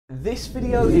This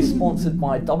video is sponsored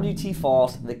by WT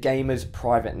Fast, the Gamers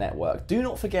Private Network. Do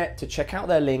not forget to check out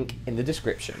their link in the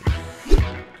description.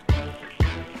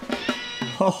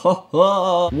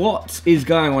 What is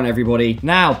going on, everybody?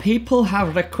 Now, people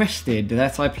have requested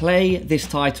that I play this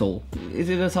title. Is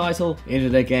it a title? Is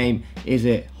it a game? Is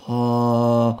it...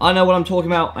 I know what I'm talking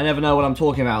about. I never know what I'm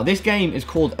talking about. This game is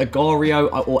called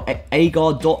Agario or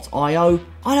Agar.io.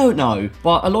 I don't know.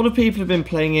 But a lot of people have been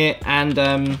playing it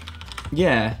and,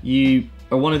 yeah, you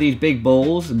are one of these big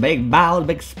balls,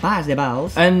 big spicy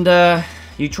balls, and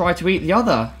you try to eat the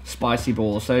other spicy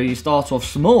balls. So you start off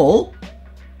small,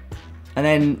 and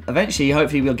then eventually,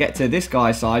 hopefully, we'll get to this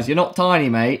guy's size. You're not tiny,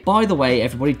 mate. By the way,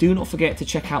 everybody, do not forget to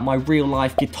check out my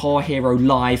real-life Guitar Hero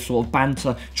live sort of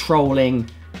banter, trolling,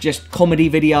 just comedy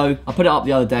video. I put it up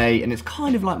the other day, and it's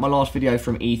kind of like my last video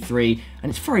from E3, and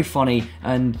it's very funny.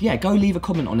 And yeah, go leave a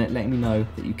comment on it, letting me know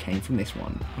that you came from this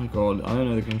one. Oh god, I don't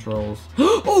know the controls.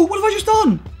 Oh, what have I just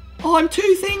done? Oh, I'm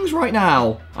two things right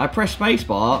now. I press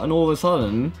spacebar, and all of a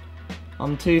sudden,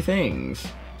 I'm two things.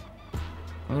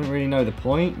 I don't really know the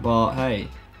point, but hey,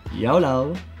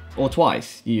 YOLO. Or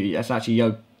twice. That's actually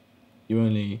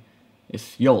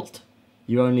it's YOLT.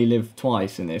 You only live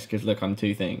twice in this, because look, I'm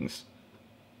two things.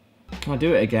 Can I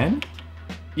do it again?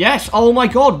 Yes! Oh my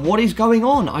god, what is going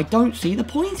on? I don't see the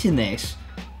point in this.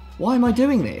 Why am I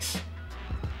doing this?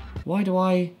 Why do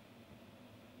I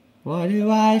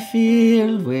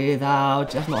feel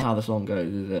without... That's not how the song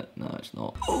goes, is it? No, it's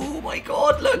not. Oh my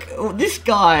god, look! Oh, this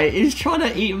guy is trying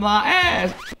to eat my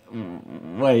ass!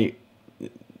 Wait.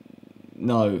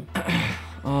 No.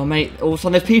 Oh, mate, all of a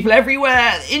sudden there's people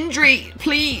everywhere! Injury,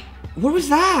 please! What was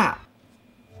that?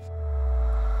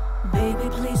 Baby,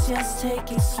 please just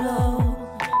take it slow.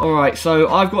 Alright, so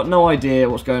I've got no idea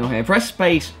what's going on here. Press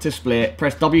space to split,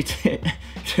 press W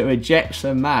to eject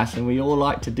some mass, and we all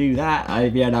like to do that.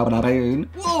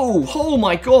 Whoa, oh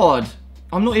my god.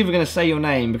 I'm not even going to say your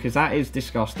name because that is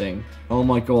disgusting. Oh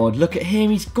my god, look at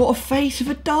him, he's got a face of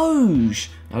a doge.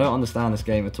 I don't understand this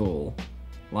game at all.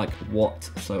 Like,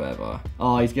 whatsoever.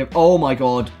 Oh, he's giving... Oh my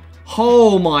god.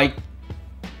 Oh my...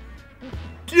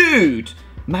 Dude!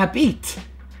 My beat.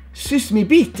 Sus me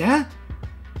beat, eh?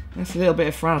 That's a little bit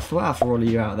of Francois for all of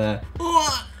you out there.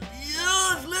 Oh,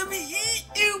 yes, let me eat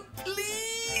you,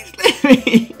 please. Let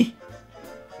me.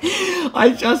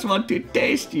 I just want to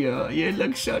taste you. You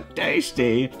look so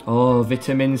tasty. Oh,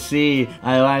 vitamin C.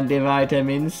 I want the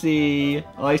vitamin C.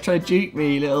 Oh, he's trying to juke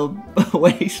me, little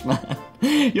waste man.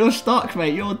 You're stuck,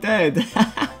 mate. You're dead.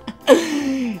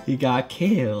 He got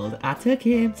killed. I took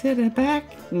him to the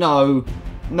back. No.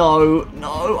 No,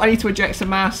 no, I need to eject some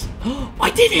mass. I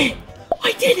did it!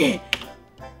 I did it!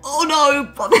 Oh no!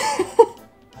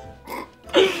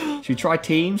 Should we try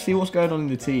teams? See what's going on in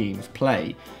the teams.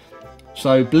 Play.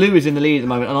 So blue is in the lead at the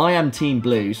moment, and I am team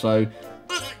blue, so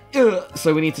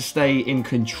we need to stay in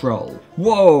control.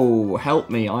 Whoa, help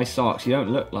me, I sucks. You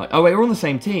don't look like... Oh wait, we're on the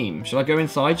same team. Should I go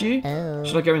inside you? Oh.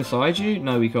 Should I go inside you?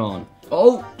 No, we can't.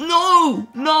 Oh, no!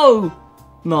 No!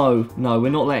 No, no, we're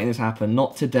not letting this happen.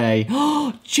 Not today.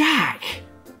 Oh, Jack!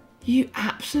 You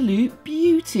absolute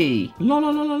beauty.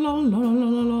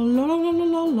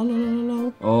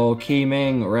 Oh,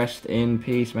 Keeming, rest in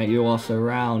peace, mate. You are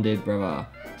surrounded, brother.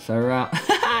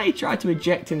 He tried to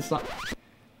eject inside.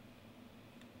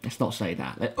 Let's not say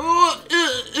that.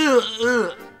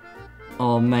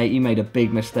 Oh, mate, you made a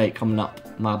big mistake coming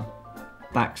up my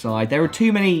backside. There are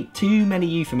too many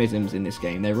euphemisms in this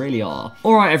game. There really are.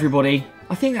 All right, everybody.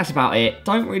 I think that's about it.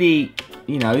 Don't really,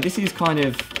 you know, this is kind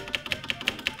of,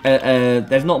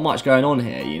 there's not much going on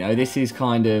here, you know. This is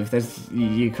kind of,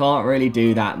 you can't really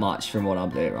do that much from what I'm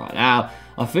doing right now.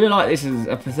 I feel like this is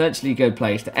a potentially good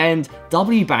place to end.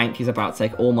 W Bank is about to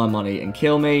take all my money and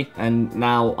kill me, and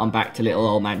now I'm back to little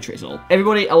old Mantrizzle.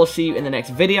 Everybody, I will see you in the next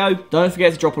video. Don't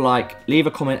forget to drop a like, leave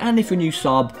a comment, and if you're new,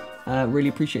 sub. Really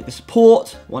appreciate the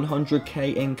support.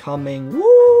 100k incoming.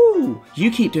 Woo!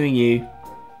 You keep doing you.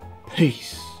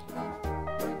 Peace.